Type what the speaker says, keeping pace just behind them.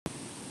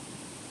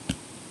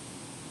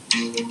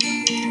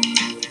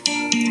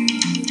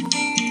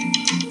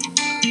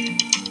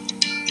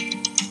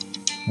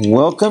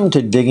Welcome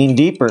to Digging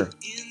Deeper.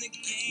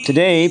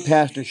 Today,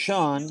 Pastor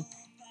Sean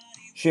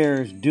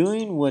shares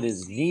doing what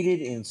is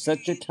needed in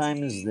such a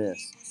time as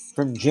this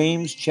from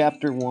James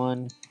chapter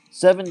 1,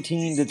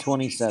 17 to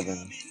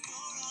 27.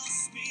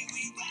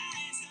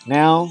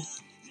 Now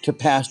to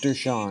Pastor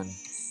Sean.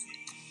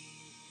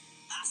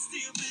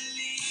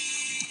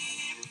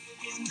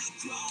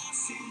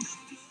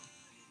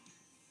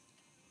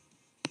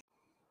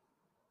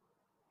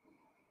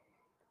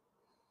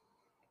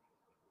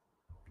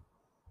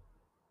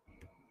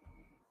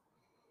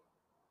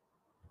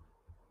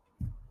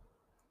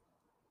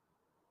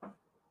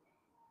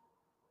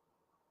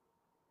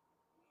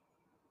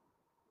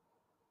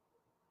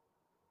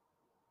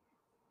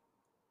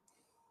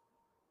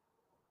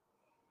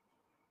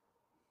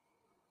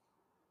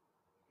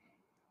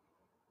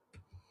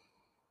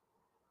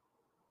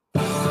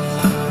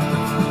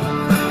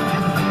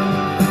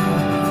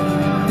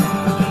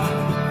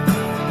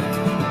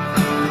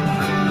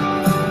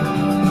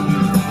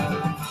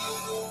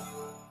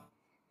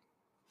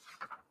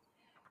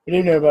 Good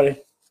evening, everybody.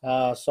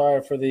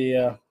 Sorry for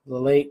the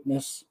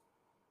lateness.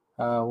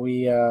 I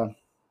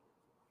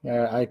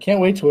can't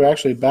wait till we're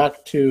actually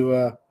back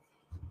to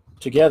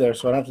together,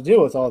 so I don't have to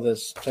deal with all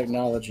this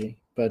technology.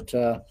 But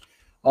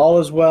all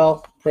is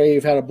well. Pray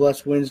you've had a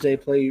blessed Wednesday.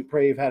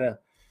 Pray you've had a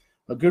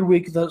good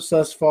week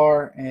thus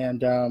far,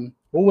 and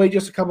we'll wait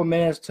just a couple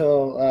minutes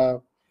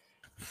till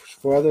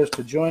for others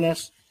to join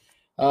us.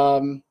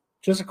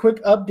 Just a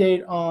quick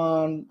update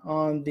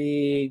on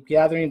the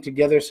Gathering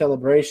Together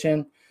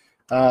celebration.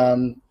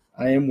 I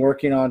am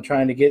working on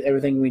trying to get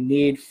everything we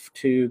need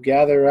to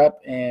gather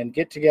up and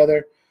get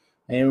together.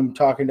 I am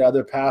talking to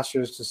other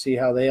pastors to see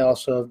how they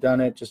also have done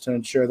it, just to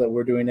ensure that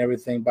we're doing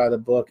everything by the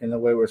book and the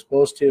way we're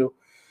supposed to.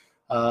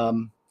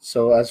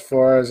 So as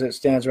far as it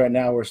stands right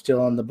now, we're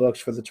still on the books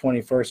for the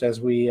 21st as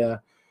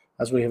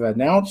we have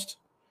announced.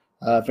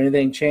 If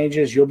anything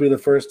changes, you'll be the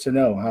first to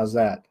know. How's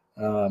that?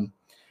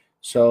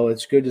 So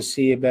it's good to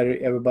see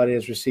everybody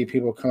as we see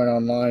people coming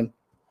online.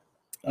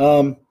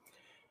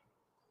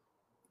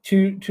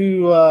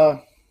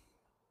 To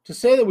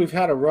say that we've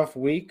had a rough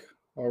week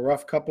or a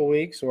rough couple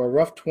weeks or a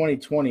rough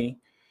 2020,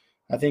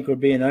 I think would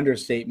be an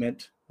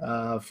understatement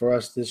for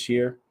us this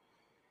year.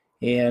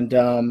 And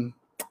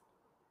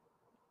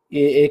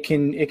it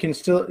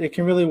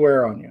can really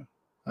wear on you.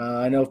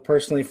 I know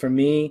personally for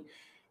me,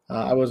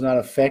 I was not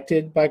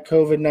affected by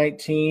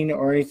COVID-19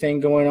 or anything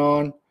going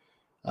on.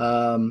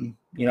 I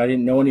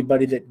didn't know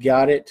anybody that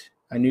got it.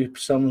 I knew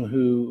someone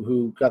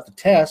who got the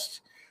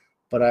test,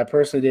 but I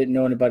personally didn't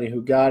know anybody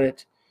who got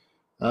it.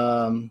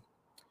 But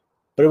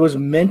it was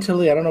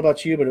mentally, I don't know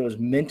about you, but it was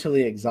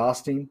mentally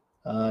exhausting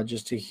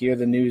just to hear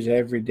the news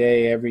every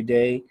day.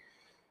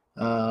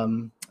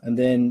 And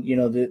then,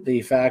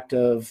 the fact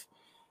of,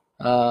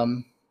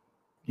 hearing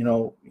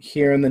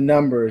the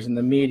numbers in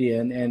the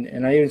media.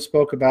 And I even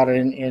spoke about it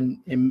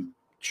in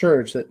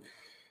church that,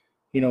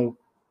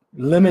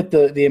 limit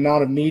the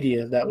amount of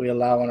media that we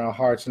allow in our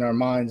hearts and our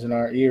minds and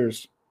our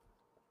ears,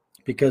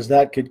 because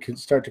that could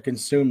start to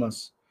consume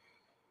us.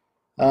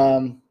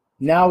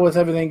 Now with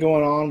everything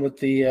going on with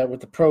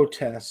the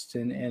protests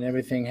and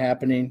everything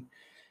happening,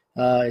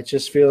 it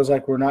just feels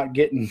like we're not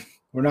getting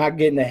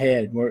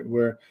ahead.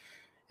 We're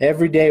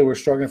every day we're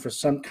struggling for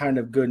some kind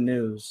of good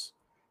news,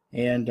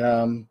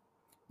 and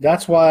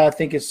that's why I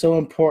think it's so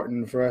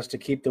important for us to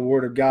keep the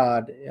Word of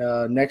God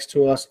next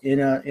to us in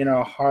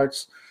our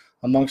hearts,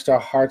 amongst our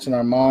hearts and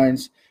our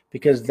minds,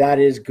 because that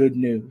is good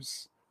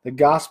news. The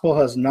gospel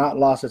has not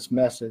lost its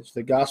message.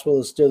 The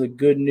gospel is still the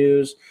good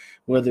news,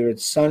 whether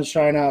it's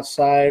sunshine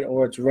outside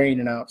or it's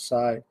raining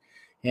outside.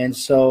 And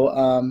so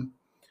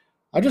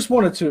I just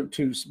wanted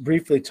to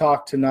briefly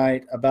talk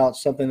tonight about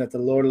something that the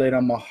Lord laid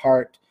on my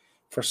heart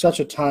for such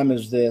a time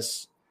as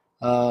this.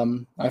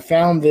 I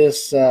found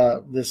these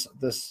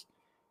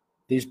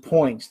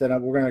points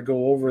that we're going to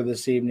go over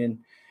this evening,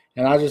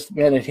 and I just,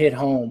 man, it hit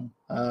home.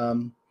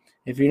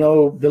 If you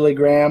know Billy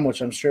Graham,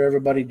 which I'm sure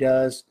everybody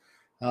does,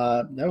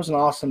 that was an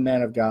awesome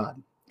man of God,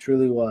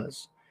 truly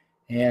was.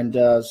 And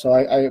so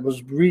I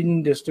was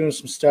reading, just doing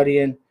some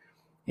studying,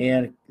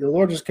 and the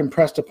Lord just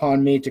impressed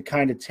upon me to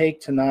kind of take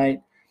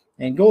tonight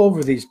and go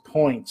over these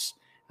points.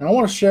 And I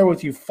want to share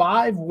with you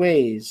 5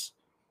 ways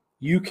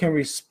you can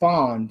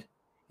respond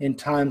in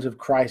times of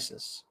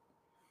crisis.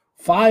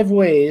 5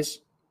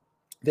 ways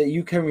that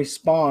you can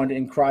respond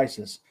in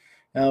crisis.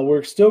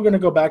 We're still going to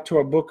go back to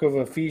our book of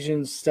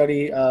Ephesians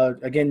study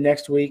again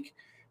next week,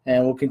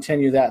 and we'll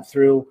continue that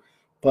through.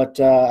 But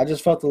I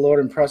just felt the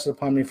Lord impress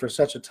upon me for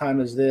such a time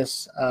as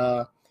this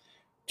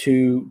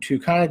to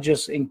kind of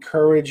just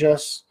encourage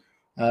us,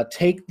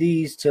 take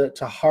these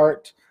to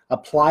heart,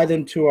 apply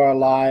them to our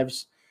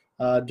lives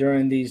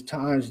during these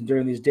times and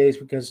during these days,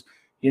 because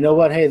you know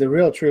what? Hey, the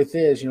real truth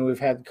is, we've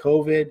had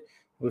COVID,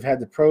 we've had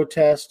the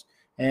protest,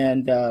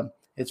 and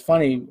it's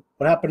funny,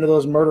 what happened to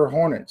those murder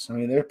hornets? I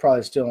mean, they're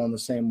probably still on the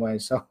same way.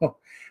 So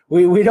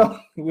we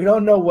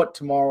don't know what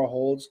tomorrow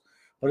holds,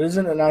 But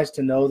isn't it nice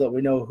to know that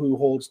we know who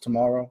holds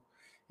tomorrow?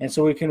 And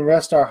so we can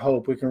rest our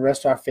hope, we can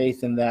rest our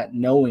faith in that,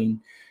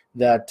 knowing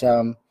that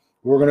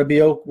we're going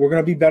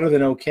to be better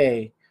than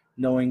okay,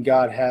 knowing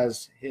God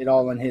has it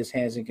all in His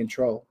hands and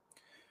control.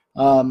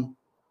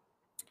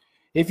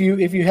 If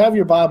you have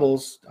your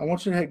Bibles, I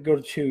want you to go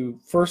to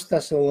 1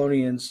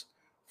 Thessalonians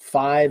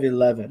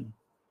 5:11.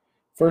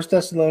 1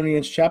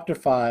 Thessalonians chapter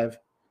 5,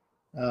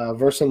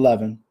 verse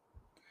 11.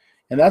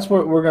 And that's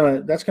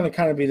what that's gonna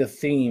kind of be the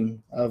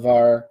theme of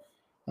our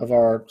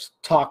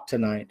talk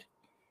tonight.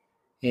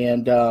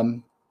 And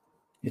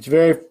it's a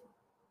very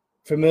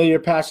familiar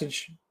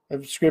passage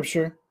of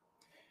Scripture.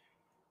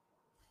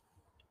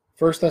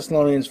 1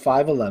 Thessalonians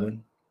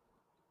 5:11.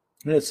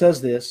 And it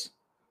says this.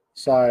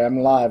 Sorry, I'm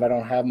live. I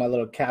don't have my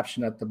little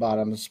caption at the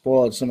bottom. I'm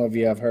spoiled. Some of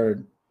you have heard.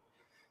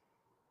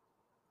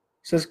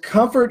 It says,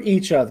 comfort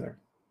each other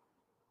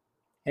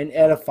and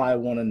edify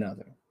one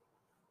another.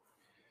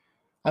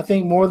 I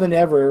think more than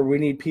ever, we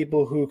need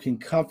people who can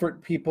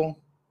comfort people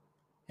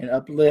and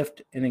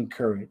uplift and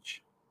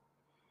encourage.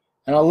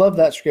 And I love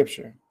that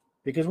scripture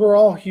because we're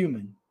all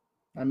human.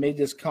 I made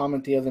this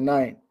comment the other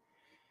night.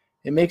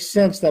 It makes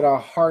sense that our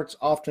hearts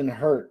often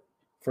hurt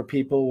for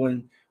people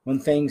when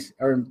things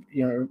are,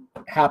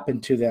 happen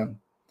to them,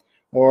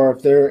 or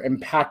if they're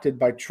impacted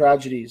by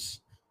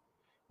tragedies,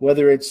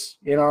 whether it's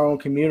in our own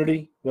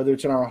community, whether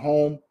it's in our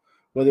home,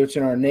 whether it's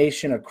in our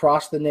nation,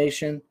 across the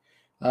nation.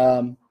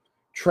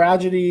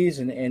 Tragedies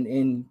and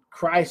in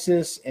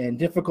crisis and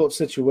difficult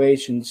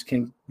situations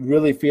can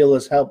really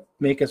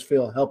make us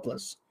feel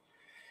helpless.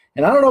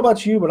 And I don't know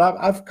about you, but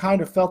I've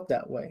kind of felt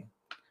that way.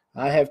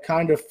 I have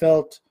kind of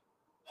felt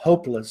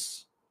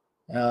hopeless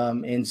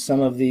in some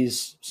of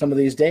these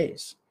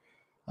days.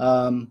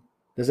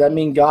 Does that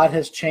mean God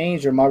has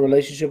changed or my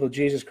relationship with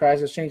Jesus Christ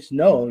has changed?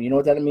 No. You know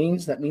what that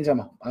means? That means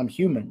I'm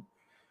human.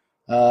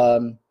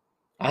 I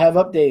have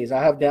up days.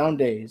 I have down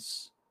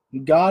days.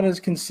 God is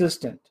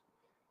consistent.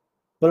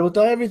 But with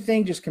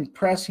everything just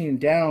compressing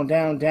down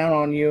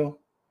on you,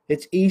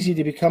 it's easy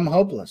to become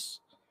hopeless.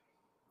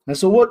 And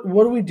so what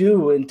do we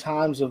do in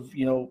times of,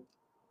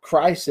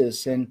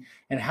 crisis, and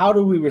how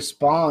do we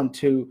respond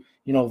to,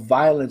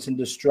 violence and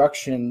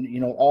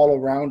destruction, all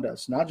around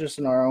us, not just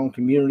in our own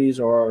communities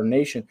or our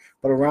nation,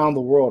 but around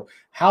the world?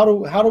 How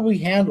do we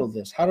handle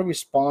this? How do we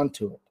respond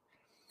to it?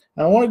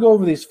 And I want to go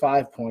over these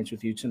 5 points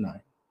with you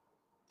tonight.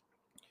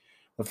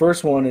 The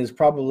first one is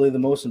probably the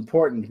most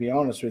important, to be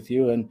honest with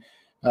you. And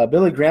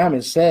Billy Graham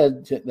has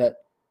said that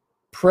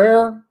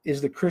prayer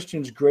is the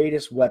Christian's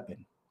greatest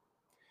weapon.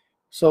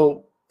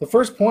 So the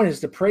first point is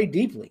to pray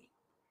deeply.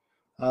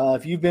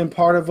 If you've been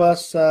part of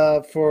us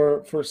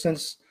for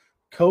since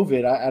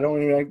COVID,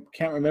 I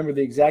can't remember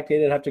the exact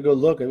date. I'd have to go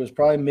look. It was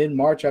probably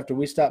mid-March after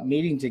we stopped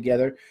meeting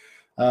together.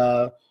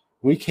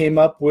 We came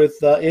up with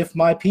If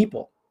My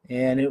People,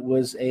 and it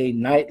was a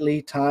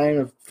nightly time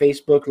of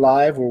Facebook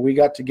Live where we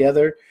got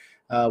together.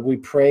 We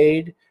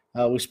prayed.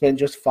 We spent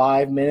just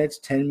 5 minutes,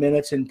 10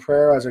 minutes in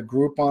prayer as a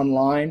group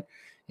online,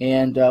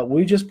 and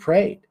we just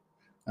prayed.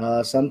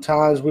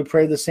 Sometimes we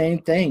pray the same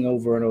thing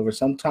over and over.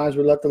 Sometimes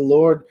we let the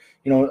Lord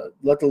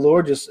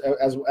just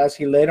as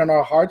He laid on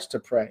our hearts to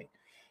pray.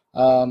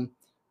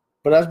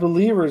 But as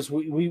believers,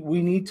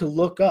 we need to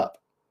look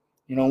up.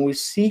 We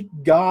seek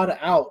God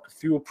out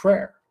through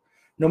prayer.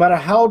 No matter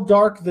how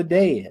dark the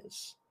day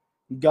is,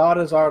 God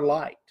is our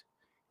light,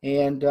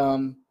 and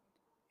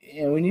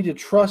we need to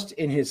trust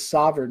in His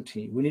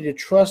sovereignty. We need to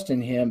trust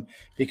in Him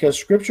because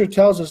Scripture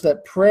tells us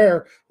that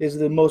prayer is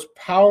one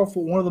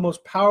of the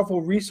most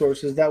powerful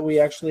resources that we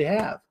actually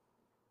have.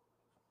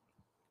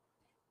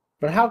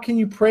 But how can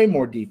you pray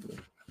more deeply?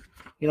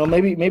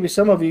 Maybe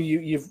some of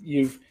you've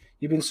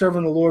been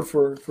serving the Lord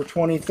for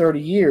 20,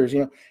 30 years.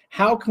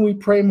 How can we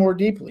pray more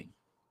deeply?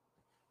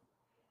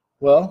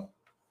 Well,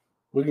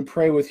 we can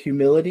pray with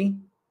humility,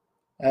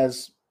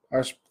 as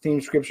our theme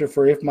scripture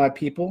for If My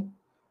People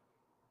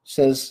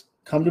says,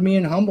 come to me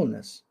in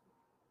humbleness.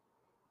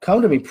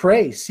 Come to me,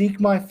 pray, seek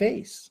my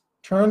face.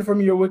 Turn from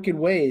your wicked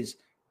ways,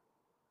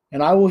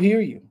 and I will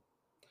hear you.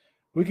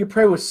 We can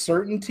pray with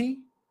certainty,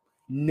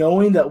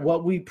 knowing that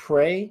what we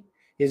pray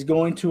is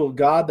going to a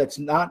God that's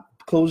not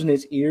closing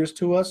His ears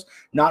to us,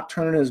 not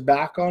turning His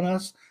back on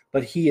us,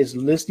 but He is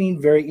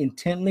listening very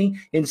intently.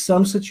 In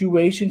some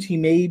situations, He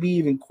may be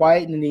even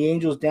quieting the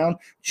angels down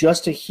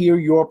just to hear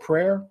your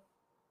prayer.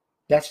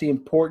 That's the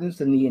importance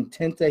and the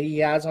intent that He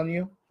has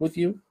with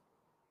you.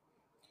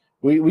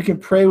 We can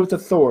pray with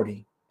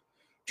authority.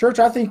 Church,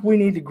 I think we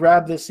need to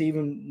grab this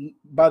even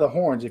by the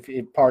horns,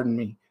 if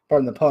pardon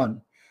the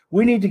pun.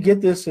 We need to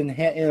get this in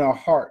our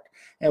heart,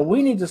 and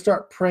we need to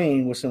start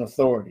praying with some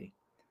authority.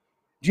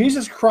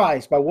 Jesus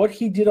Christ, by what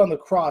He did on the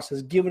cross,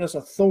 has given us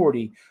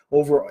authority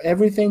over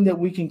everything that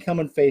we can come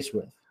and face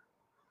with.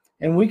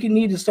 And we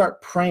need to start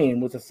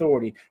praying with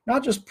authority,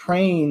 not just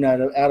praying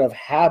out of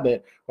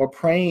habit or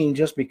praying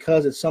just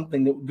because it's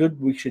something that good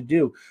we should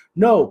do.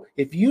 No,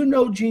 if you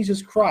know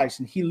Jesus Christ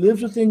and he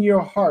lives within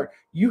your heart,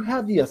 you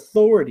have the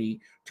authority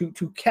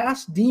to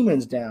cast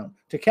demons down,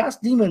 to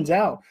cast demons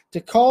out, to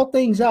call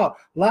things out.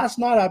 Last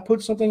night I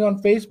put something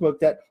on Facebook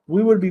that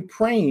we would be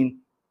praying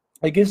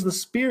against the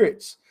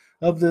spirits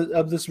of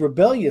this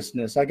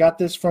rebelliousness. I got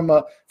this from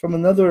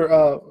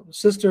another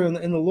sister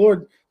in the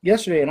Lord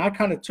yesterday, and I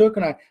kind of took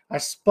and I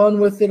spun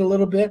with it a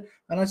little bit,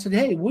 and I said,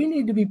 hey, we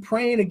need to be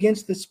praying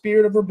against the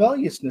spirit of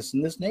rebelliousness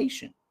in this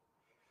nation.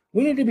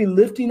 We need to be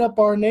lifting up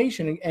our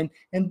nation, and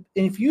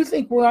if you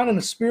think we're not in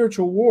a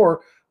spiritual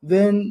war,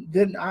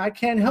 then I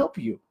can't help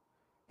you,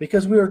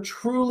 because we are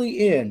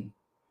truly in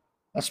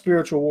a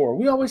spiritual war.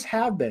 We always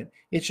have been.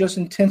 It's just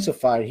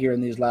intensified here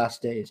in these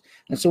last days.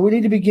 And so we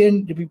need to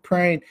begin to be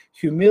praying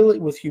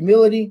with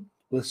humility,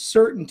 with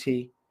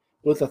certainty,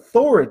 with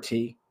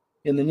authority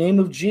in the name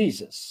of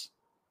Jesus,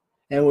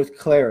 and with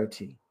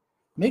clarity.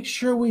 Make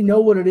sure we know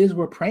what it is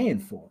we're praying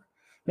for.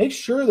 Make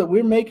sure that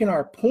we're making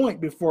our point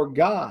before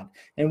God,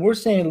 and we're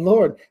saying,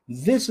 Lord,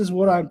 this is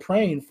what I'm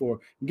praying for.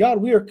 God,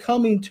 we are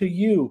coming to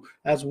you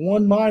as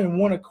one mind and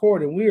one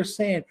accord, and we are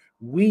saying,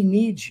 we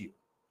need you.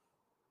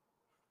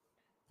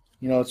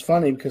 You know, it's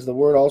funny because the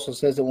word also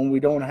says that when we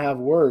don't have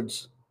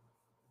words,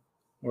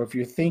 or if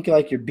you think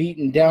like you're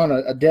beating down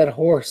a dead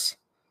horse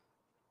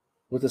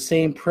with the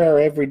same prayer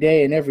every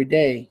day and every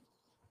day,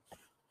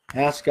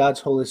 ask God's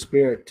Holy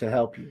Spirit to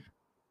help you.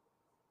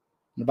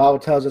 The Bible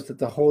tells us that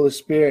the Holy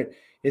Spirit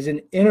is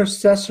an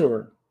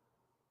intercessor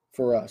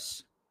for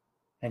us,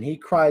 and he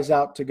cries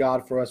out to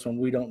God for us when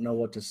we don't know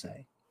what to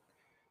say.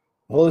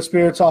 The Holy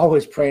Spirit's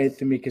always praying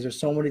through me, because there's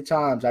so many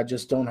times I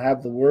just don't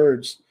have the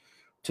words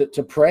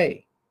to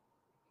pray.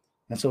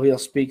 And so he'll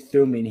speak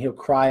through me, and he'll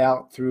cry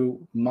out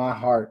through my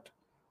heart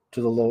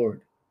to the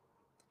Lord.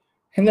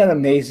 Isn't that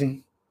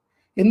amazing?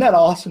 Isn't that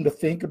awesome to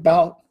think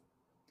about?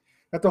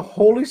 That the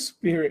Holy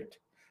Spirit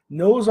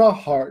knows our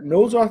heart,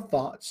 knows our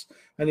thoughts,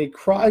 and he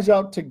cries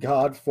out to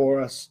God for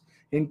us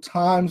in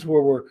times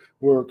where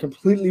we're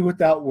completely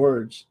without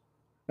words.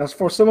 Now,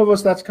 for some of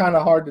us, that's kind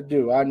of hard to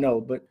do, I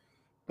know, but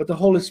the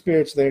Holy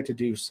Spirit's there to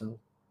do so.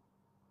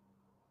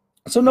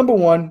 So number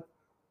one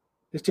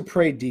is to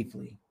pray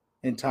deeply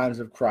in times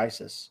of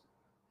crisis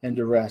and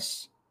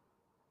duress.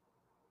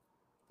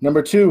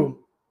 Number two,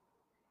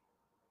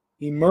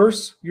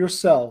 immerse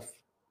yourself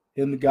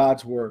in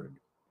God's word.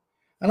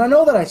 And I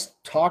know that I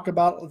talk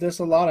about this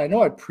a lot. I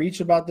know I preach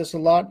about this a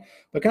lot.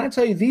 But can I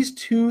tell you, these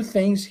two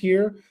things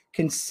here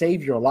can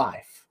save your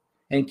life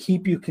and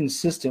keep you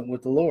consistent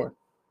with the Lord.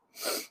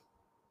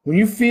 When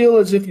you feel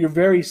as if your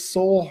very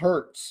soul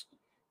hurts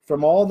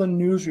from all the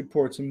news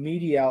reports and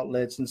media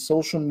outlets and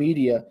social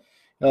media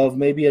of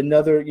maybe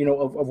another,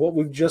 of what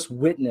we've just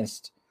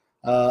witnessed,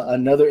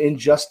 another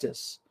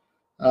injustice,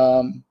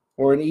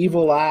 or an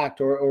evil act,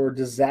 or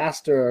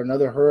disaster, or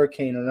another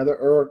hurricane, or another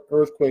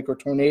earthquake or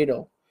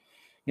tornado.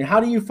 How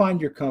do you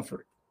find your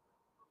comfort?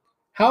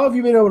 How have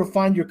you been able to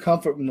find your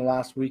comfort in the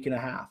last week and a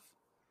half?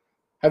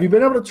 Have you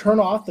been able to turn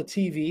off the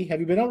TV? Have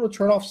you been able to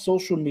turn off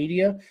social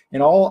media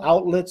and all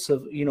outlets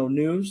of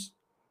news,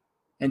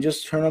 and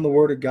just turn on the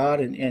Word of God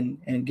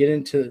and get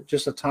into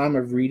just a time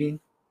of reading?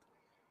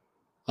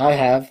 I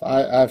have.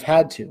 I've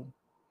had to.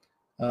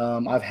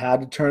 I've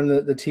had to turn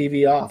the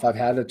TV off. I've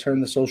had to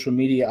turn the social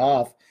media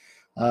off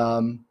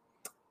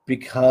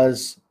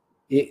because,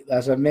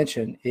 as I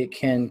mentioned, it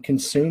can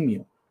consume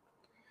you.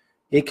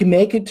 It can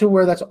make it to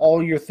where that's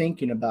all you're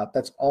thinking about.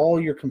 That's all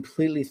you're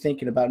completely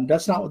thinking about. And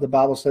that's not what the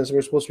Bible says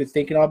we're supposed to be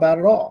thinking about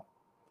at all.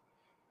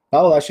 The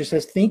Bible actually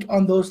says, think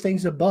on those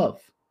things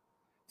above.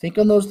 Think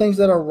on those things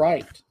that are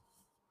right.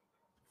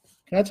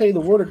 Can I tell you,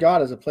 the Word of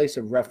God is a place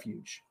of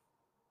refuge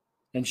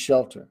and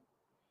shelter.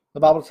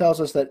 The Bible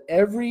tells us that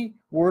every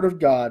word of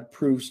God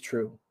proves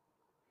true.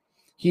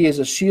 He is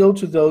a shield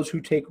to those who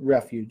take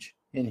refuge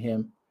in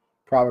him.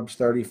 Proverbs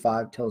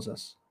 35 tells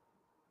us.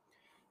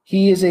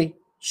 He is a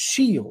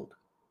shield.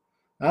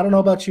 I don't know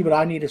about you, but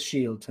I need a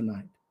shield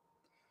tonight.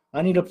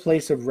 I need a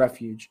place of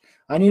refuge.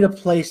 I need a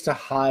place to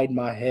hide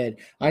my head.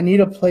 I need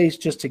a place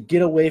just to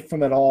get away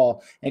from it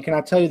all. And can I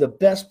tell you, the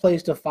best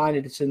place to find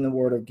it is in the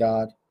Word of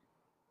God.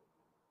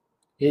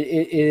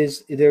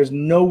 There's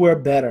nowhere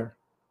better.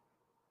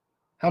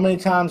 How many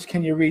times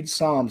can you read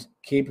Psalms?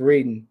 Keep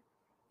reading.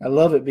 I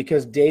love it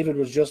because David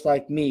was just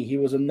like me. He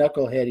was a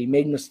knucklehead. He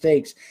made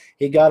mistakes.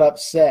 He got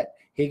upset.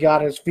 He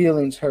got his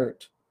feelings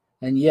hurt.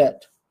 And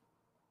yet,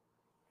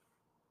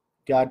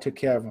 God took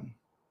care of him.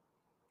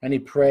 And he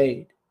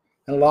prayed.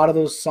 And a lot of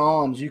those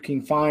Psalms, you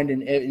can find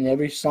in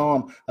every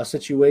Psalm a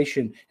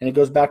situation. And it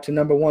goes back to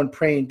number one,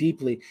 praying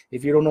deeply.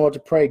 If you don't know what to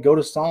pray, go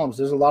to Psalms.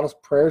 There's a lot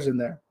of prayers in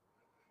there.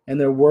 And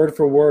they're word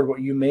for word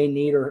what you may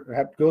need or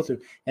have to go through.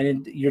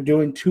 And you're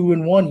doing 2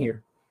 in 1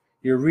 here.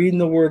 You're reading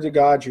the words of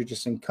God. You're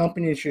just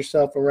accompanying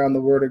yourself around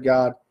the Word of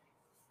God.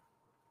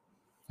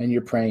 And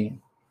you're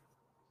praying.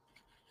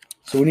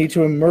 So we need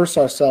to immerse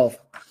ourselves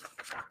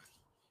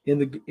in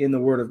the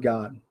Word of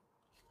God.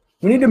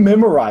 We need to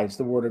memorize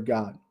the Word of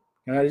God.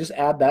 And I just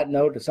add that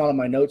note. It's not on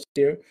my notes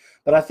here.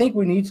 But I think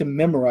we need to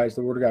memorize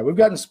the Word of God. We've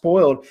gotten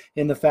spoiled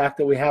in the fact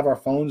that we have our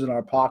phones in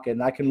our pocket,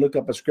 and I can look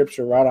up a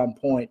scripture right on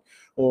point,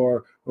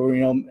 or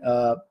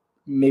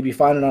maybe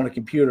find it on a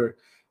computer.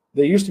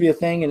 There used to be a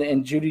thing,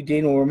 and Judy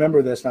Dean will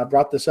remember this, and I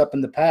brought this up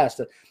in the past.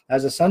 That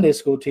as a Sunday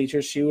school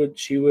teacher, she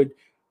would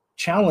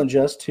challenge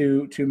us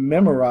to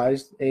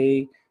memorize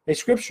a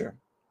scripture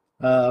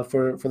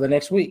for the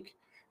next week.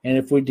 And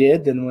if we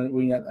did, then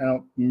I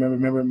don't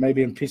remember,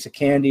 maybe a piece of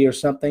candy or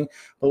something,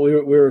 but we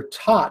were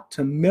taught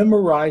to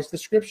memorize the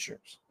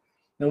scriptures.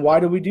 And why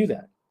do we do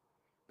that?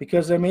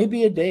 Because there may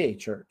be a day,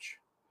 church,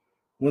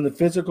 when the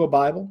physical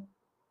Bible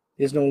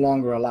is no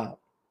longer allowed.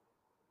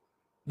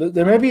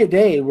 There may be a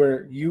day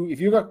where if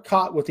you got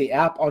caught with the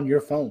app on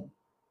your phone,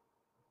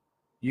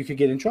 you could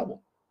get in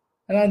trouble.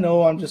 And I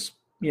know I'm just,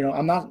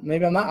 I'm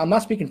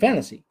not speaking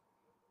fantasy.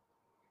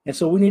 And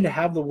so we need to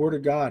have the Word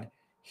of God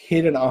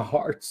hid in our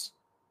hearts.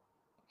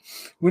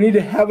 We need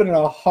to have it in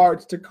our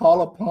hearts to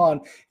call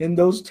upon in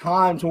those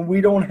times when we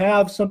don't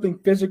have something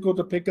physical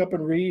to pick up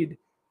and read.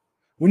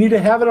 We need to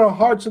have it in our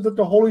hearts so that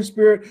the Holy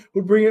Spirit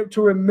would bring it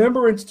to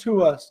remembrance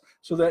to us,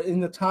 so that in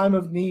the time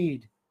of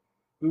need,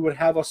 we would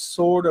have a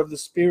sword of the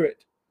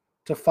Spirit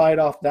to fight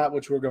off that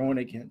which we're going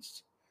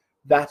against.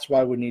 That's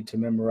why we need to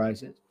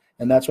memorize it.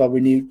 And that's why we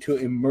need to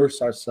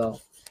immerse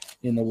ourselves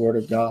in the Word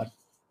of God.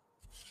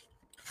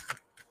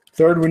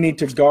 Third, we need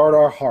to guard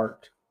our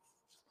heart.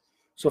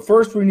 So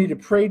first, we need to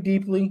pray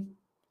deeply.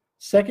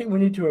 Second, we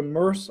need to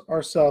immerse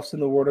ourselves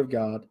in the Word of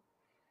God.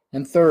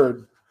 And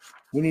third,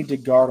 we need to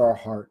guard our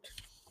heart.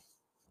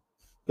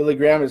 Billy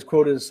Graham is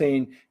quoted as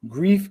saying,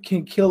 "Grief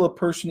can kill a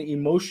person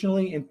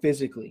emotionally and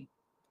physically.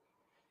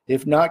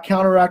 If not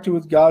counteracted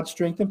with God's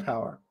strength and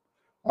power,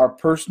 our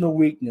personal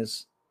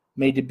weakness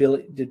may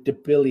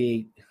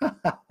debilitate.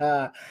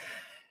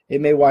 It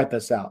may wipe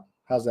us out."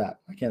 How's that?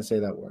 I can't say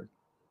that word.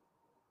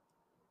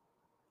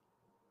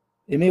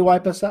 It may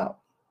wipe us out.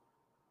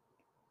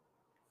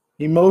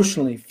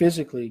 Emotionally,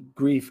 physically,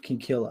 grief can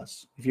kill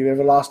us. If you've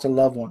ever lost a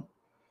loved one,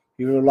 if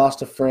you've ever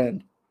lost a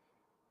friend,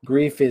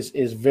 grief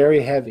is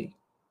very heavy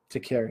to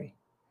carry.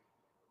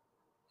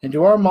 And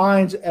do our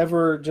minds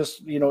ever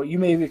just, you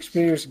may have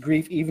experienced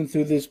grief even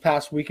through this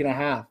past week and a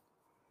half.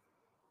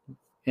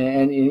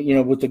 And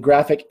with the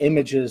graphic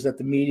images that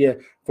the media,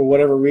 for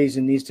whatever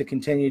reason, needs to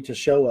continue to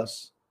show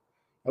us.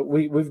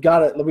 We've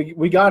got it.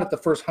 We got it the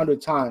first 100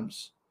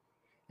 times.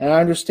 And I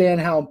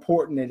understand how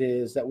important it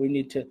is that we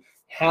need to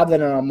have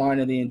that in our mind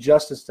and the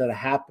injustice that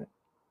happened.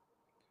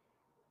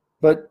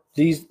 But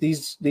these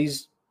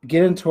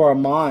get into our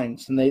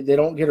minds, and they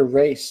don't get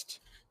erased.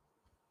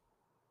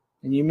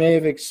 And you may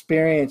have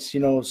experienced,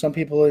 some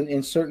people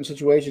in certain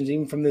situations,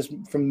 even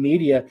from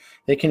media,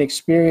 they can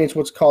experience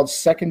what's called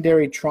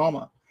secondary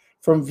trauma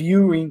from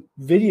viewing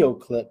video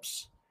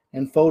clips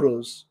and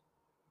photos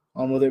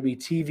on whether it be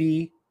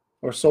TV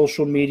or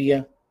social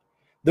media.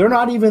 They're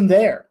not even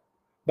there,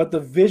 but the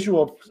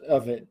visual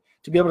of it,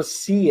 to be able to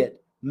see it,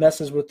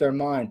 messes with their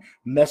mind,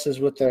 messes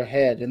with their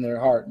head and their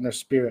heart and their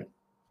spirit.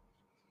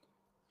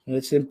 And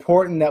it's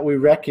important that we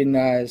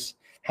recognize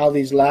how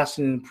these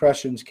lasting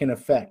impressions can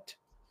affect,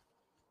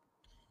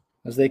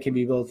 as they can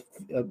be both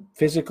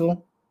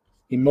physical,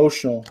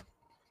 emotional,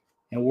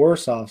 and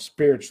worse off,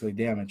 spiritually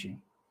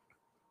damaging.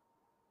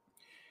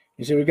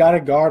 You see, we got to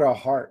guard our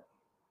heart.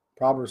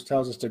 Proverbs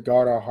tells us to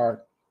guard our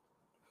heart.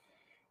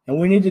 And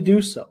we need to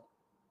do so.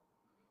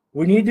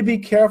 We need to be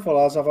careful,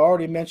 as I've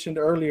already mentioned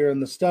earlier in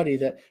the study,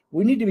 that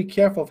we need to be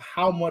careful of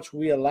how much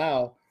we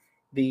allow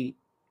the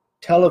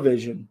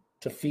television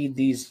to feed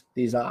these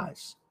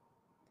eyes,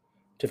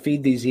 to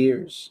feed these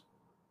ears,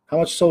 how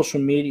much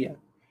social media.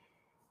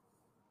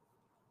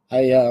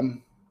 I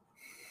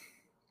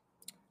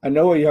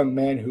know a young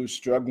man who's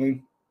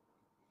struggling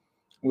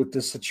with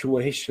the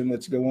situation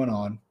that's going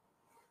on.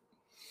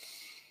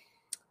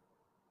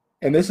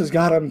 And this has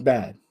got him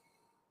bad.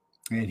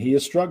 And he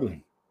is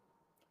struggling.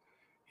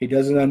 He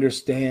doesn't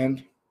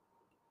understand.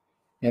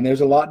 And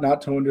there's a lot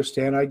not to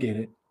understand. I get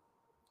it.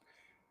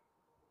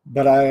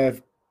 But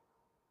I've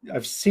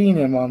seen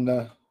him on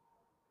the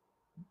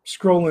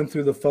scrolling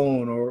through the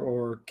phone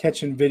or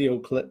catching video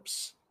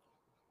clips.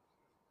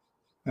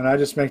 And I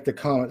just make the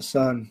comment,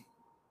 son,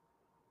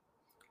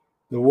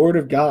 the Word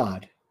of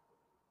God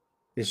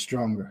is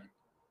stronger.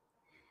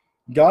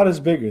 God is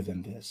bigger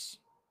than this.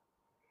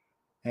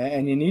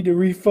 And you need to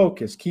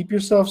refocus. Keep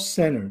yourself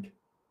centered.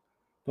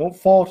 Don't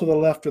fall to the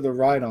left or the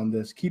right on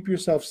this. Keep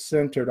yourself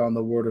centered on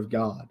the Word of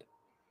God.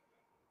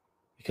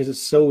 Because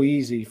it's so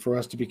easy for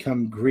us to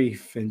become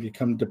grief and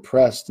become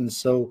depressed and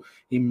so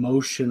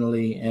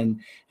emotionally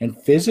and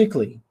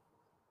physically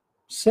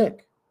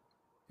sick.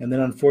 And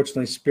then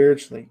unfortunately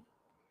spiritually.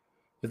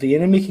 But the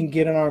enemy can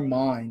get in our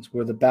minds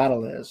where the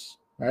battle is,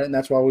 right? And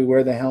that's why we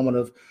wear the helmet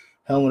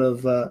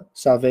of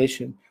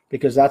salvation,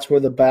 because that's where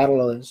the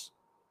battle is.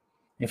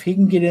 If he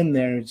can get in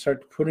there and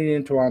start putting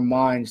into our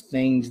minds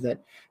things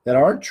that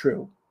aren't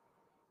true,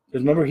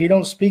 because remember, he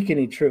don't speak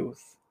any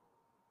truth.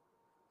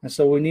 And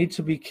so we need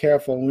to be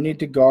careful. We need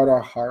to guard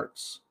our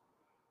hearts.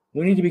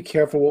 We need to be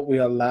careful what we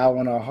allow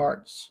in our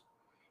hearts.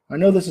 I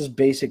know this is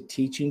basic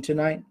teaching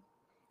tonight,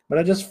 but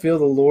I just feel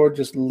the Lord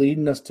just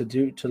leading us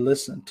to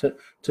listen,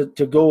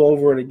 to go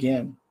over it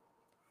again,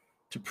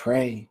 to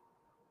pray,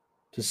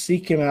 to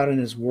seek him out in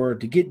his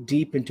word, to get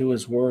deep into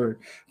his word,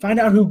 find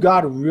out who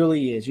God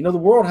really is. You know, the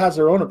world has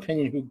their own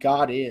opinion who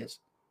God is.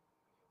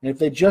 And if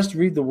they just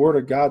read the word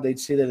of God, they'd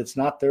see that it's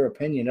not their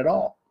opinion at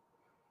all.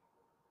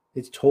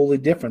 It's totally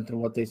different than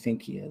what they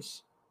think he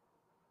is.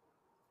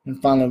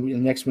 And finally,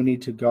 next we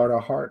need to guard our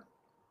heart.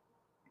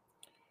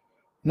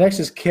 Next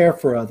is care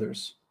for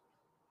others.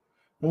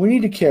 And we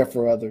need to care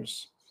for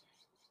others.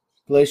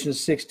 Galatians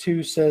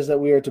 6:2 says that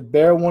we are to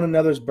bear one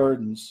another's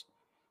burdens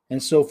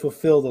and so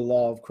fulfill the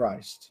law of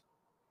Christ.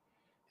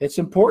 It's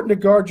important to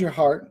guard your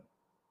heart,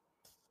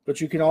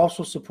 but you can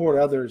also support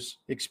others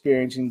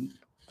experiencing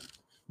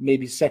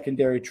maybe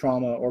secondary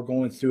trauma or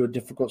going through a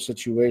difficult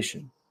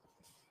situation.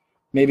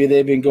 Maybe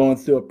they've been going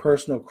through a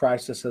personal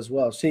crisis as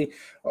well. See,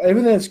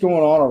 everything that's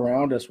going on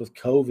around us with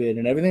COVID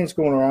and everything that's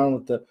going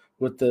around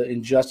with the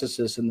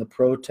injustices and the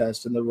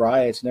protests and the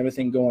riots and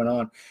everything going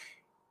on,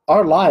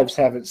 our lives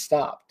haven't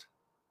stopped.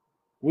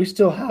 We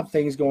still have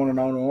things going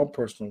on in our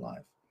personal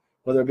life,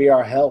 whether it be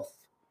our health,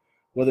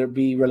 whether it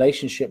be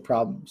relationship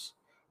problems,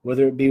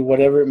 whether it be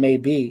whatever it may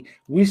be.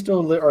 We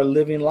still are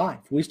living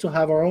life. We still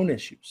have our own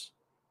issues.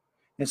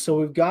 And so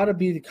we've got to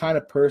be the kind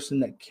of person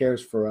that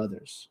cares for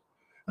others.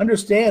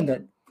 Understand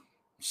that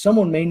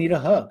someone may need a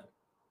hug.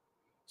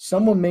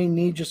 Someone may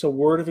need just a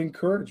word of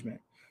encouragement.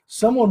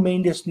 Someone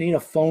may just need a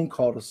phone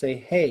call to say,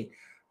 hey,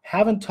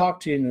 haven't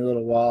talked to you in a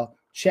little while,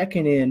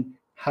 checking in,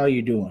 how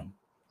you doing?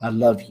 I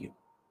love you.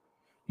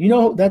 You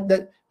know,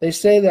 that they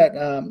say that,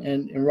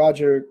 and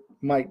Roger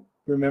might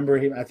remember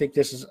him. I think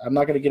I'm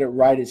not going to get it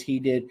right as he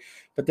did,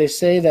 but they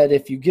say that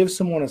if you give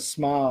someone a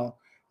smile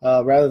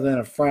rather than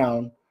a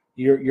frown,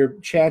 your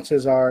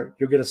chances are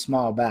you're going to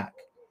smile back.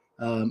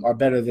 Are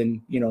better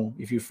than,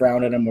 if you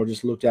frown at them or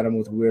just looked at them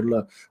with a weird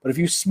look. But if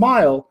you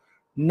smile,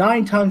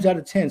 9 times out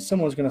of 10,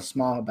 someone's going to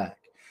smile back.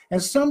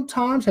 And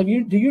sometimes, do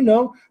you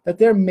know that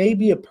there may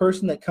be a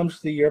person that comes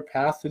through your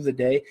path through the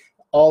day,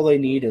 all they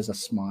need is a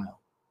smile.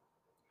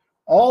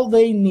 All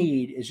they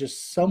need is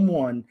just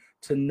someone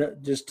to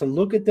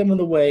look at them in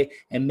the way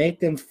and make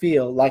them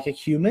feel like a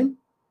human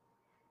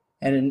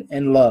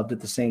and loved at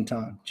the same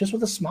time, just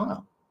with a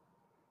smile.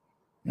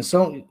 And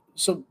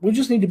so we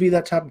just need to be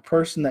that type of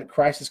person that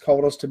Christ has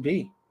called us to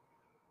be,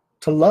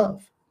 to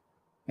love.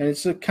 And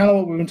it's kind of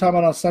what we've been talking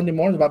about on Sunday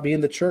mornings about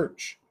being the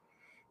church,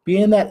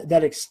 being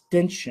that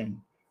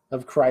extension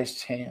of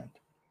Christ's hand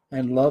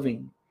and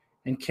loving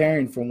and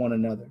caring for one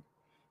another.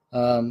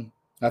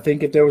 I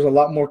think if there was a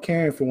lot more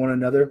caring for one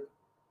another,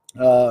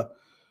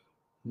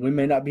 we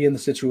may not be in the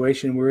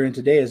situation we're in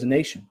today as a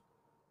nation.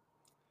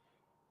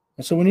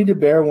 And so we need to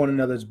bear one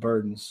another's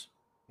burdens.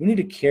 We need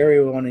to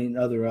carry one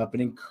another up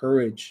and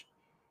encourage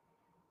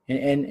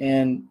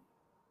and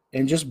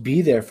just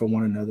be there for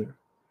one another.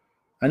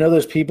 I know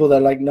there's people that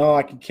are like, no,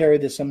 I can carry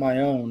this on my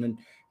own.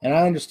 And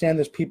I understand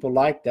there's people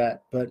like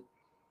that, but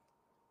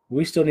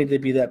we still need to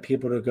be that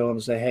people to go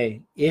and say,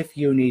 hey, if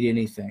you need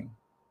anything,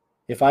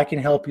 if I can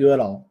help you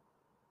at all,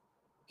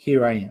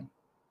 here I am.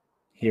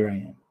 Here I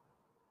am.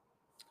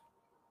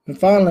 And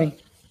finally,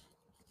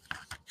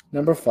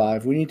 number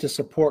 5, we need to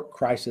support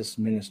crisis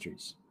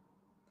ministries.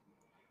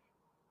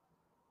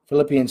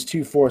 Philippians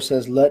 2:4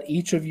 says, let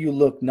each of you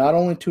look not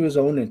only to his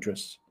own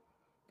interests,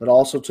 but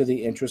also to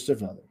the interests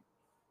of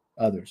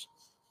others.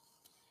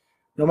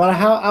 No matter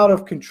how out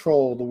of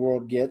control the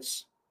world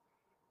gets,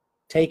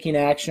 taking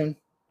action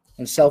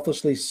and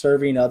selflessly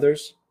serving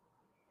others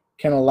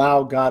can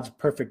allow God's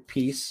perfect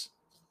peace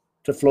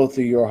to flow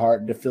through your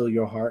heart and to fill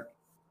your heart.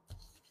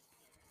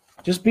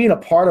 Just being a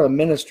part of a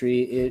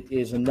ministry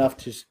is enough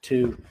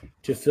to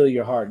fill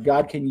your heart.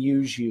 God can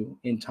use you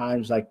in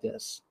times like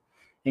this,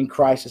 in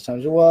crisis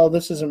times. Well,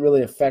 this doesn't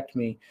really affect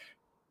me.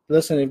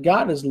 Listen, if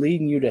God is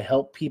leading you to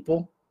help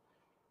people,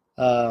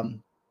 but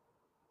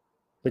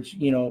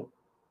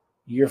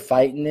you're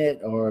fighting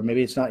it, or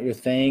maybe it's not your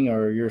thing,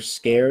 or you're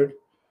scared,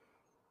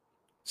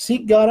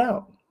 seek God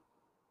out.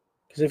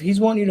 Because if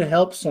he's wanting you to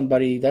help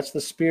somebody, that's the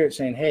Spirit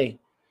saying, hey,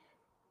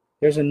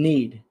 there's a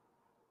need,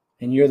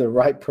 and you're the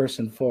right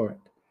person for it.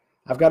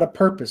 I've got a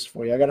purpose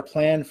for you. I got a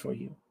plan for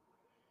you.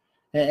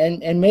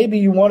 And maybe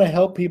you want to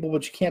help people,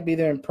 but you can't be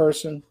there in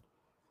person.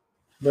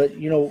 But,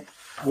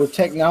 with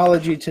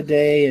technology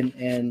today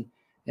and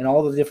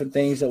all the different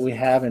things that we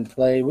have in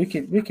play, we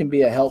can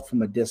be a help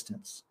from a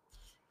distance.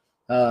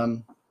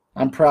 I'm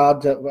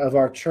proud of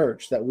our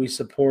church that we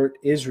support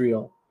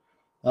Israel,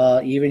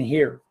 even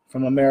here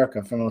from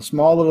America, from a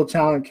small little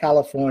town in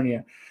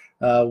California.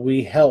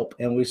 We help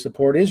and we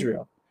support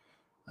Israel.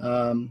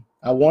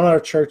 I want our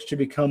church to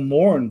become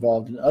more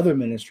involved in other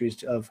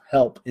ministries of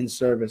help and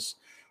service,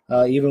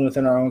 even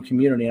within our own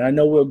community. And I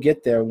know we'll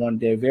get there one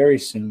day, very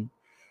soon.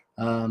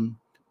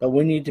 But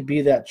we need to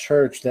be that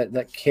church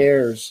that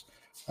cares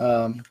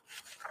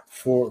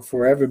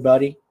for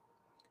everybody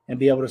and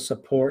be able to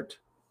support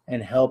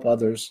and help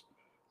others.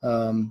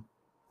 The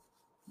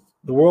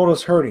world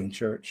is hurting,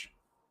 church.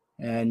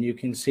 and you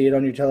can see it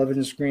on your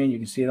television screen. You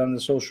can see it on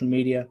the social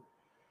media.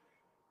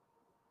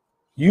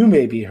 You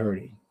may be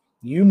hurting.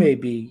 You may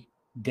be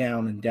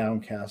down and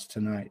downcast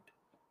tonight.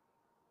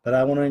 But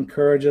I want to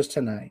encourage us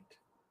tonight.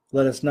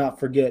 Let us not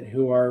forget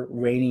who our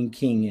reigning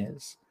King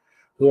is,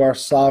 who our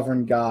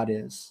sovereign God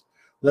is.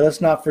 Let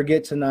us not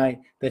forget tonight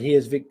that he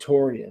is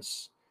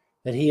victorious,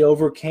 that he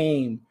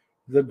overcame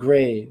the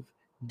grave,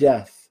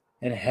 death,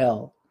 and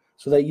hell,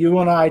 so that you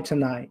and I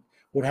tonight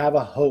would have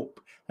a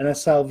hope and a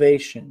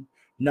salvation,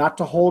 not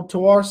to hold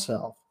to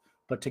ourselves,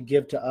 but to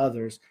give to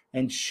others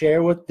and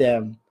share with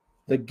them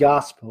the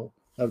gospel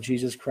of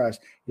Jesus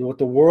Christ. What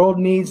the world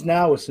needs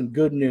now is some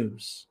good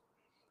news.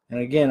 And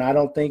again, I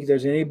don't think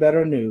there's any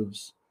better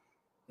news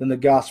than the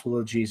gospel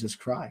of Jesus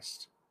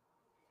Christ.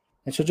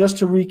 And so just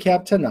to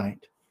recap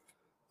tonight,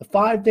 the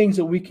 5 things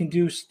that we can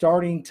do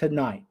starting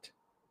tonight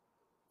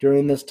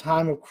during this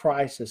time of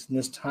crisis and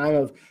this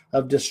time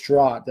of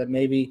distraught, that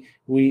maybe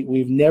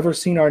we've never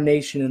seen our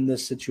nation in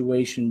this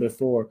situation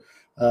before.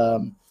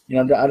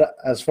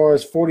 As far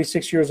as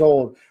 46 years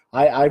old,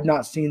 I've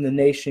not seen the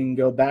nation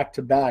go back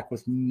to back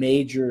with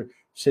major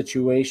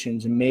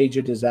situations and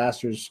major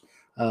disasters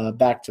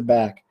back to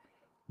back.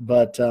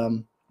 But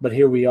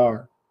here we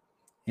are.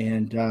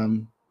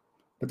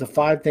 But the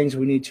 5 things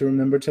we need to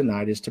remember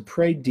tonight is to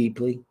pray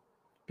deeply.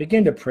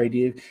 Begin to pray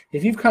deeply.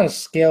 If you've kind of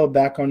scaled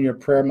back on your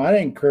prayer, I might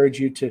encourage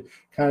you to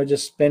kind of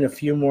just spend a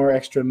few more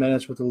extra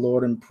minutes with the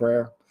Lord in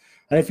prayer.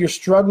 And if you're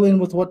struggling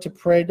with what to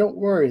pray, don't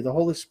worry. The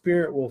Holy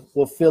Spirit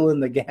will fill in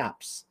the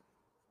gaps.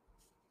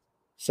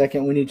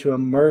 Second, we need to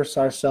immerse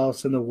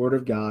ourselves in the Word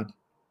of God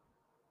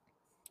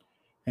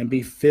and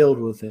be filled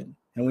with it.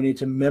 And we need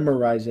to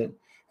memorize it,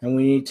 and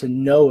we need to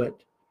know it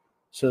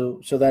so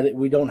that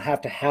we don't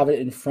have to have it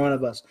in front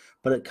of us,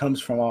 but it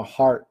comes from our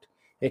heart.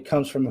 It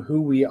comes from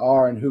who we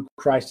are and who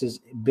Christ is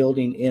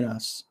building in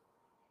us.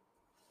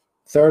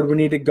 Third, we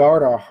need to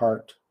guard our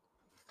heart.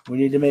 We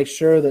need to make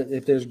sure that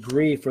if there's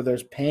grief or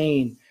there's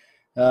pain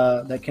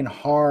that can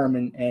harm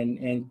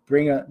and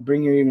bring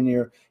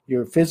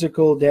your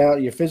physical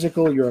down,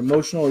 your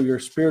emotional, or your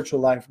spiritual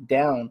life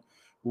down,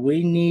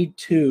 we need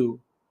to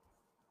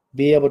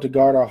be able to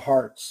guard our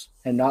hearts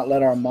and not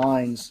let our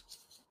minds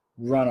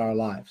run our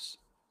lives.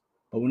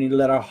 But we need to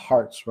let our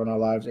hearts run our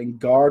lives and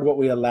guard what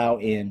we allow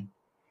in.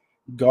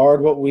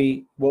 Guard what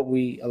we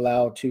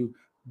allow to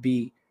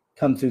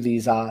come through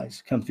these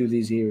eyes, come through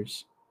these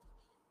ears.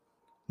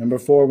 Number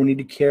 4, we need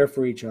to care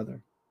for each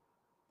other.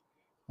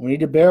 We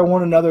need to bear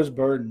one another's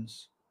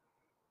burdens.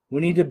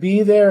 We need to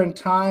be there in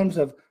times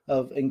of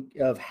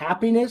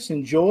happiness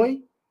and joy,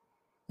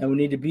 and we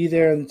need to be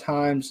there in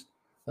times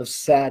of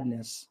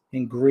sadness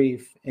and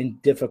grief and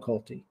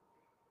difficulty.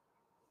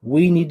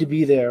 We need to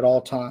be there at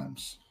all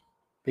times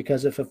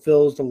because it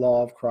fulfills the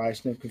law of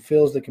Christ and it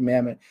fulfills the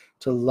commandment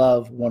to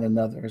love one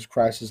another as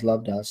Christ has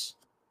loved us.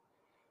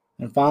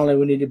 And finally,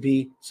 we need to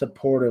be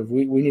supportive.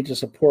 We need to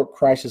support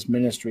Christ's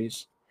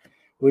ministries.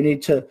 We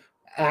need to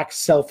act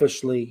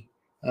selfishly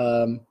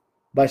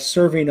by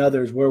serving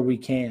others where we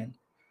can.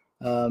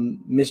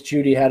 Miss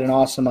Judy had an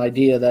awesome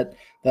idea that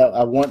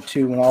I want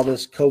to, when all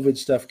this COVID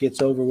stuff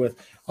gets over with,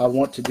 I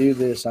want to do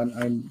this.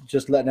 I'm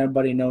just letting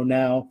everybody know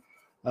now.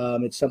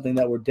 It's something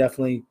that we're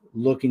definitely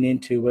looking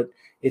into, but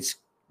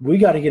we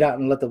got to get out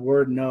and let the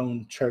word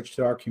known, church,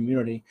 to our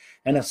community.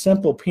 And a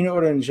simple peanut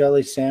butter and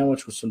jelly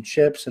sandwich with some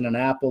chips and an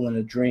apple and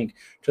a drink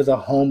to the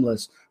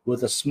homeless,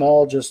 with a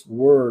small just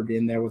word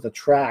in there, with a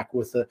tract,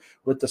 with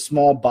the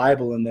small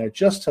Bible in there,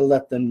 just to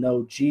let them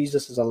know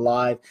Jesus is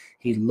alive.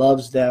 He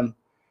loves them.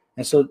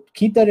 And so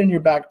keep that in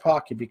your back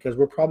pocket, because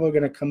we're probably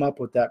going to come up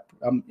with that,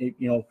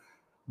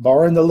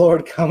 barring the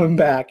Lord coming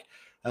back.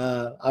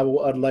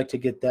 I'd like to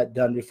get that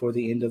done before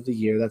the end of the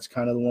year. That's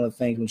kind of one of the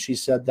things. When she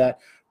said that,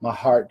 my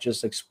heart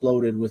just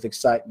exploded with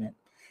excitement.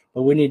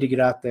 But we need to get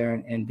out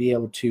there and be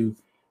able to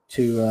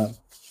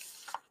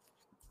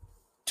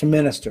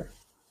minister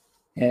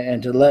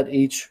and to let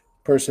each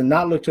person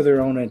not look to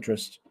their own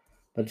interest,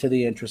 but to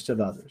the interest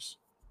of others.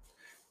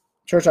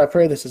 Church, I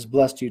pray this has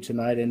blessed you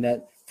tonight, and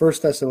that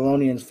 1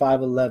 Thessalonians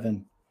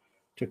 5:11,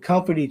 to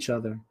comfort each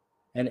other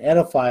and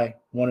edify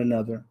one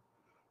another,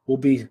 will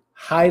be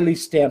highly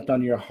stamped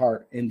on your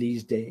heart in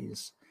these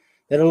days.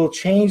 That it will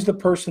change the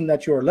person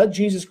that you are. Let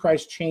Jesus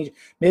Christ change.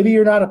 Maybe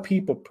you're not a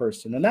people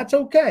person, and that's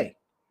okay.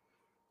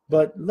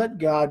 But let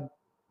God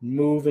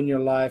move in your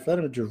life. Let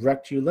him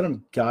direct you. Let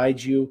him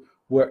guide you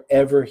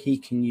wherever he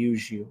can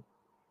use you,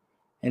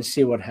 and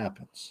see what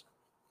happens.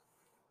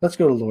 Let's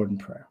go to the Lord in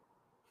prayer.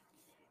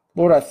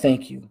 Lord, I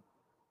thank you.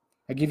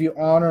 I give you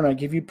honor and I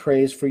give you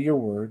praise for your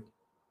word.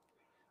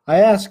 I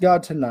ask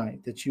God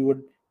tonight that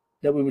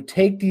we would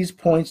take these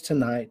points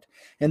tonight,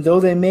 and though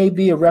they may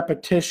be a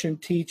repetition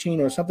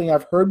teaching or something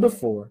I've heard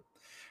before,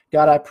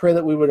 God, I pray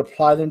that we would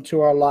apply them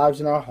to our lives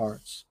and our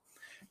hearts.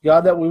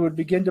 God, that we would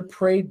begin to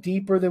pray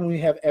deeper than we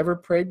have ever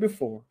prayed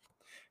before.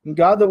 And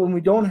God, that when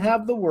we don't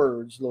have the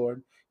words,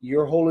 Lord,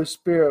 your Holy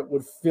Spirit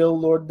would fill,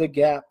 Lord, the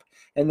gap,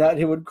 and that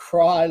he would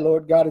cry,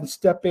 Lord God, and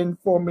step in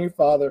for me,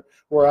 Father,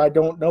 where I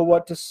don't know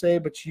what to say,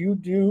 but you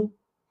do.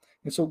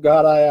 And so,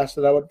 God, I ask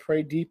that I would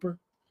pray deeper.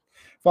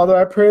 Father,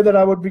 I pray that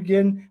I would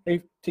begin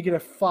to get a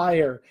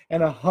fire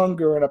and a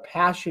hunger and a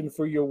passion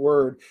for your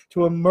word,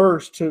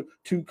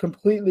 to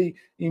completely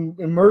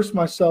immerse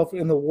myself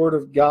in the word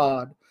of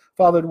God.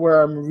 Father,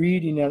 where I'm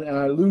reading and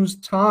I lose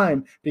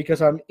time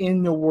because I'm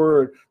in the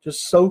word,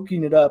 just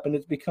soaking it up, and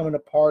it's becoming a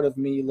part of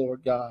me,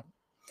 Lord God.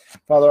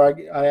 Father,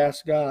 I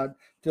ask God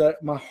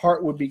that my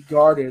heart would be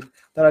guarded,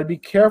 that I'd be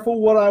careful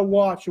what I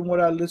watch and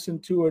what I listen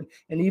to,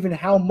 and even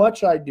how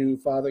much I do,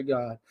 Father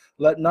God.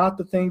 Let not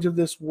the things of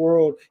this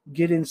world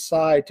get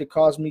inside to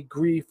cause me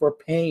grief or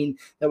pain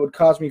that would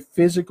cause me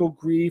physical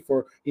grief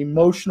or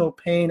emotional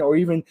pain, or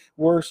even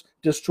worse,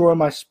 destroy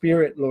my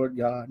spirit, Lord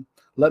God.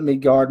 Let me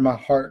guard my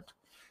heart.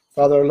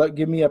 Father,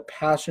 give me a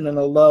passion and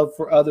a love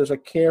for others, a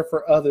care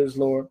for others,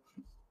 Lord.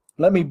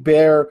 Let me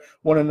bear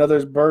one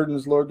another's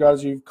burdens, Lord God,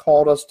 as you've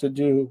called us to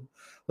do.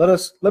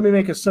 Let me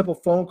make a simple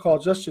phone call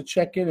just to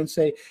check in and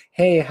say,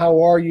 hey,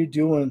 how are you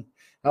doing?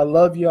 I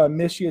love you. I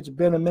miss you. It's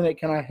been a minute.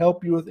 Can I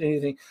help you with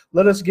anything?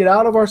 Let us get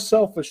out of our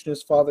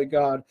selfishness, Father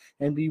God,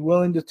 and be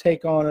willing to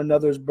take on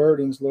another's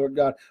burdens, Lord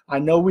God. I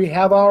know we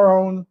have our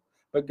own,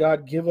 but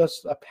God, give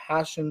us a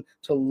passion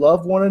to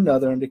love one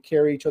another and to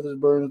carry each other's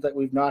burdens that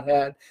we've not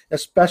had,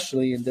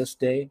 especially in this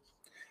day.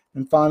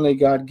 And finally,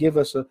 God, give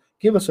us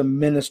a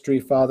ministry,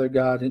 Father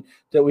God, and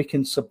that we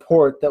can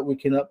support, that we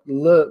can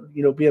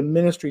be a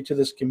ministry to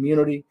this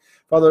community.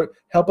 Father,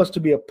 help us to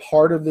be a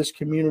part of this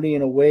community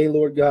in a way,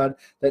 Lord God,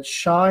 that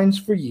shines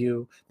for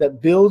you,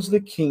 that builds the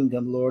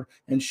kingdom, Lord,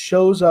 and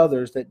shows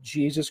others that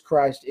Jesus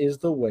Christ is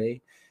the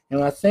way.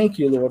 And I thank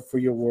you, Lord, for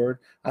your word.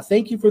 I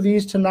thank you for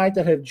these tonight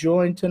that have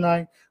joined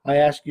tonight. I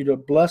ask you to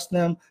bless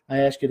them. I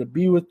ask you to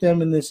be with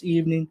them in this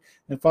evening.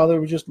 And Father,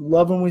 we just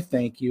love and we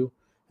thank you.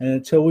 And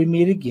until we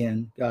meet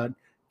again, God,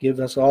 give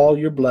us all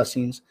your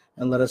blessings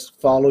and let us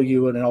follow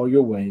you in all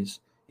your ways.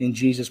 In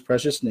Jesus'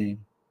 precious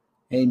name,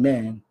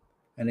 amen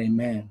and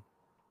amen.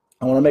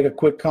 I want to make a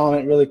quick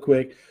comment really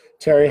quick.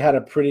 Terry had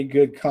a pretty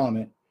good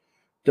comment.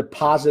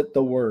 Deposit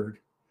the word.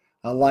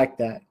 I like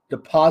that.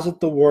 Deposit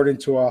the word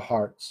into our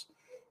hearts.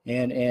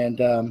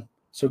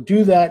 So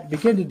do that.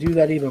 Begin to do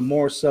that even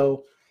more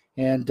so.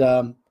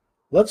 And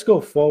let's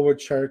go forward,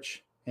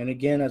 church. And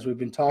again, as we've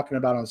been talking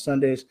about on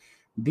Sundays,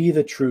 be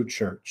the true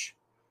church.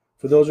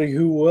 For those of you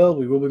who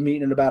we will be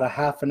meeting in about a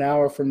half an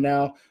hour from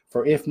now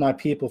for If My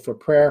People for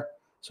prayer.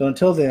 So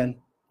until then,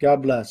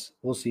 God bless.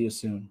 We'll see you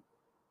soon.